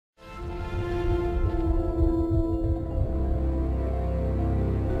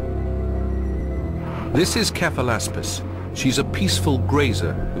This is Cephalapis. She's a peaceful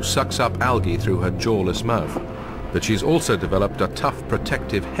grazer who sucks up algae through her jawless mouth. But she's also developed a tough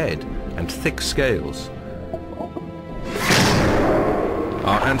protective head and thick scales.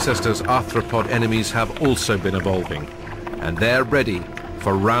 Our ancestors' arthropod enemies have also been evolving, and they're ready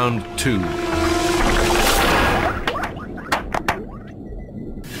for round 2.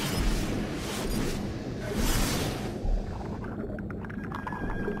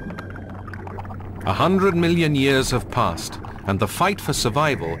 A 100 million years have passed, and the fight for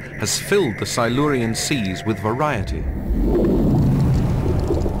survival has filled the Silurian seas with variety.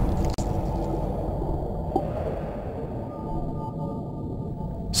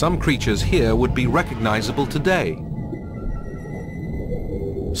 Some creatures here would be recognizable today.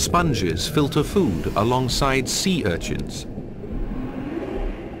 Sponges filter food alongside sea urchins.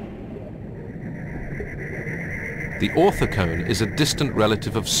 The orthocone is a distant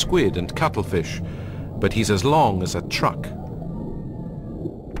relative of squid and cuttlefish, but he's as long as a truck.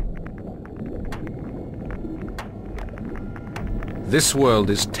 This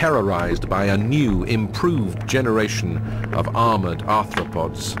world is terrorized by a new, improved generation of armored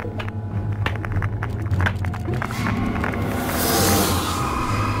arthropods.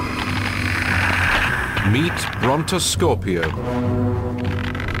 Meet Brontoscorpio.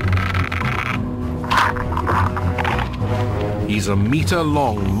 He's a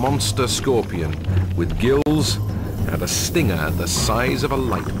meter-long monster scorpion with gills and a stinger the size of a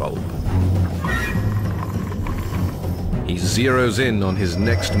light bulb. He zeroes in on his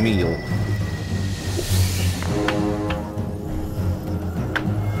next meal.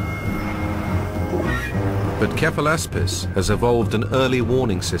 But Cephalapis has evolved an early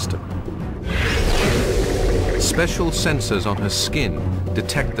warning system. Special sensors on her skin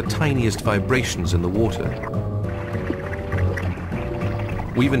detect the tiniest vibrations in the water.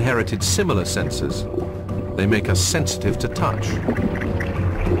 We've inherited similar sensors. They make us sensitive to touch.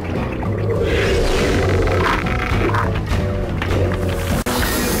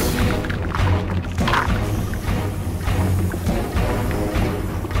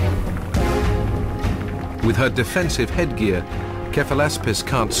 With her defensive headgear, Cephalapis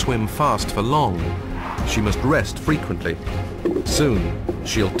can't swim fast for long. She must rest frequently. Soon,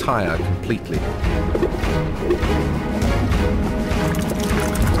 she'll tire completely.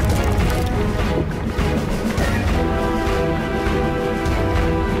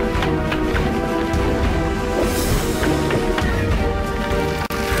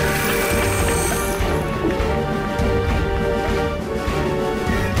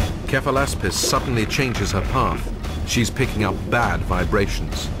 Cephalapis suddenly changes her path. She's picking up bad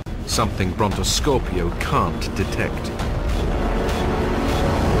vibrations, something Brontoscorpio can't detect.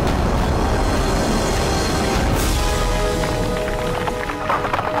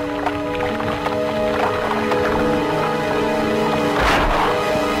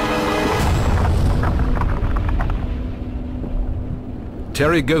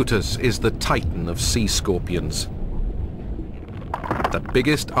 Pterygotus is the titan of sea scorpions. The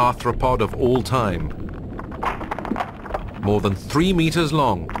biggest arthropod of all time. More than 3 meters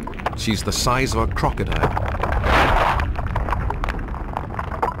long, she's the size of a crocodile.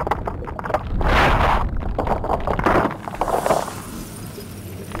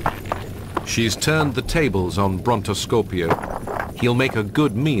 She's turned the tables on Brontoscorpio. He'll make a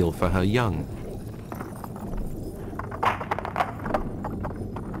good meal for her young.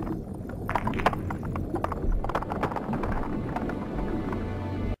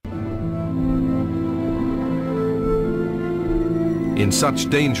 In such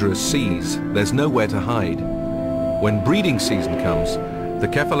dangerous seas, there's nowhere to hide. When breeding season comes, the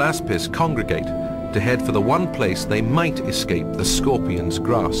Cephalapis congregate to head for the one place they might escape the scorpion's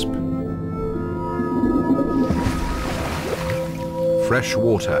grasp. Fresh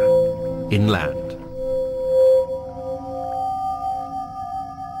water, inland.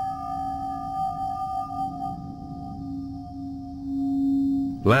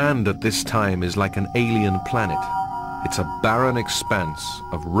 Land at this time is like an alien planet. It's a barren expanse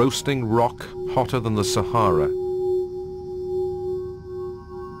of roasting rock hotter than the Sahara.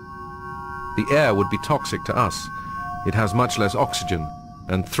 The air would be toxic to us. It has much less oxygen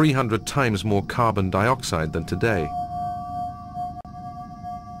and 300 times more carbon dioxide than today.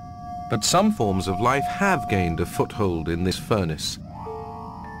 But some forms of life have gained a foothold in this furnace.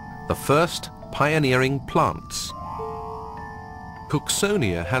 The first pioneering plants.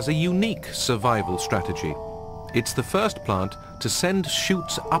 Cooksonia has a unique survival strategy. It's the first plant to send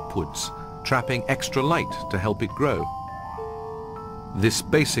shoots upwards, trapping extra light to help it grow. This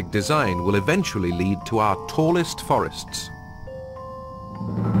basic design will eventually lead to our tallest forests.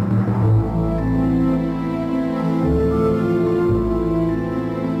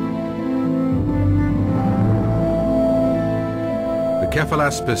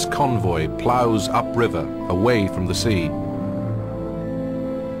 Cephalapis convoy plows upriver, away from the sea.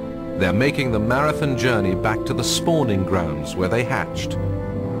 They're making the marathon journey back to the spawning grounds where they hatched.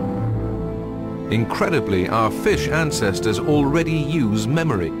 Incredibly, our fish ancestors already use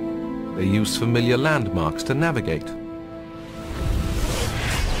memory. They use familiar landmarks to navigate.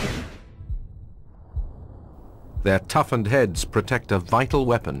 Their toughened heads protect a vital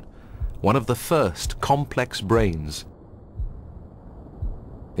weapon, one of the first complex brains.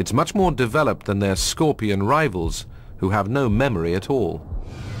 It's much more developed than their scorpion rivals, who have no memory at all.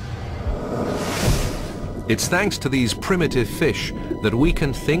 It's thanks to these primitive fish that we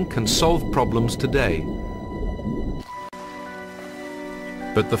can think and solve problems today.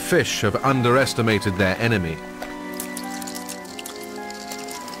 But the fish have underestimated their enemy.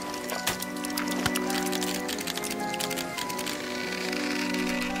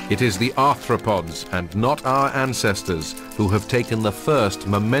 It is the arthropods and not our ancestors who have taken the first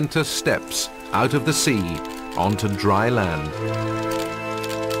momentous steps out of the sea onto dry land.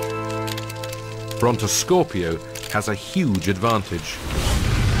 Brontoscorpio has a huge advantage.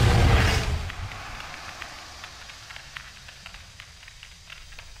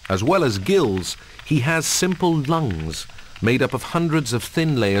 As well as gills, he has simple lungs made up of hundreds of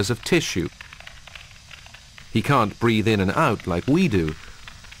thin layers of tissue. He can't breathe in and out like we do.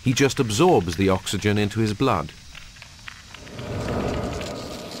 He just absorbs the oxygen into his blood.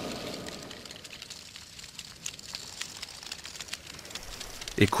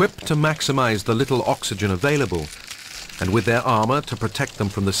 Equipped to maximize the little oxygen available, and with their armor to protect them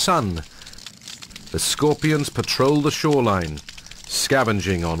from the sun, the scorpions patrol the shoreline,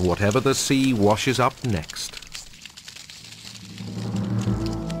 scavenging on whatever the sea washes up next.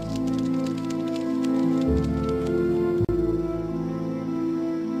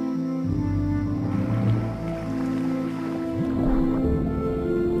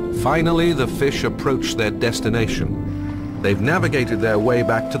 Finally, the fish approach their destination. They've navigated their way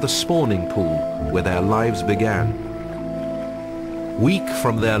back to the spawning pool where their lives began. Weak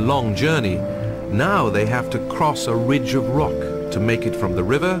from their long journey, now they have to cross a ridge of rock to make it from the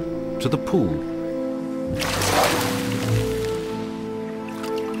river to the pool.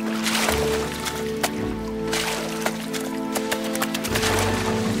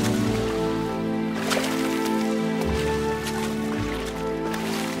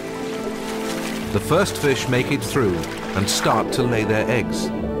 The first fish make it through and start to lay their eggs.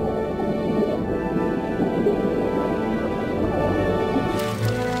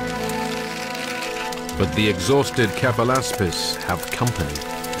 But the exhausted Cephalapis have company.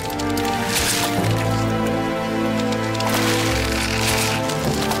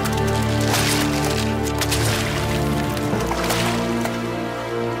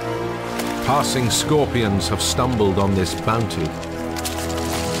 Passing scorpions have stumbled on this bounty.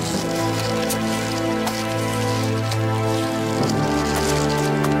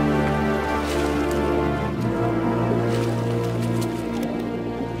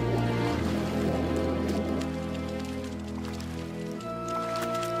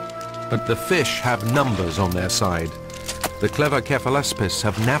 But the fish have numbers on their side. The clever Cephalapis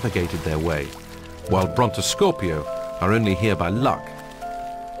have navigated their way, while Brontoscorpio are only here by luck.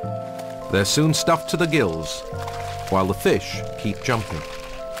 They're soon stuffed to the gills, while the fish keep jumping.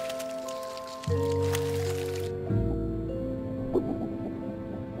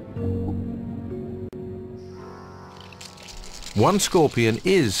 One scorpion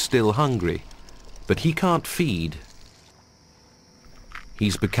is still hungry, but he can't feed.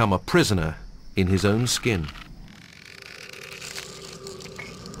 He's become a prisoner in his own skin.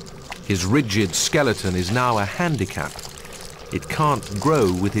 His rigid skeleton is now a handicap. It can't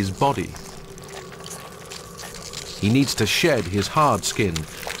grow with his body. He needs to shed his hard skin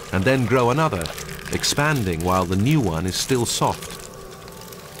and then grow another, expanding while the new one is still soft.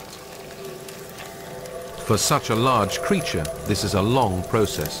 For such a large creature, this is a long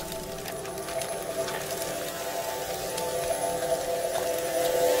process.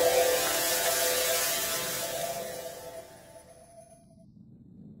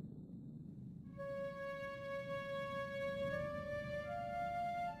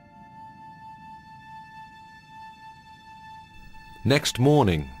 Next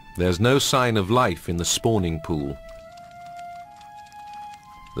morning, there's no sign of life in the spawning pool.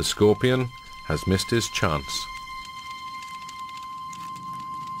 The scorpion has missed his chance.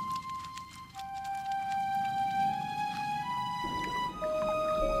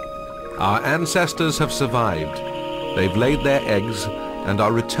 Our ancestors have survived. They've laid their eggs and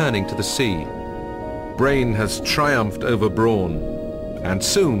are returning to the sea. Brain has triumphed over brawn, and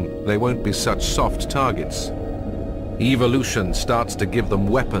soon they won't be such soft targets. Evolution starts to give them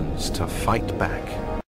weapons to fight back.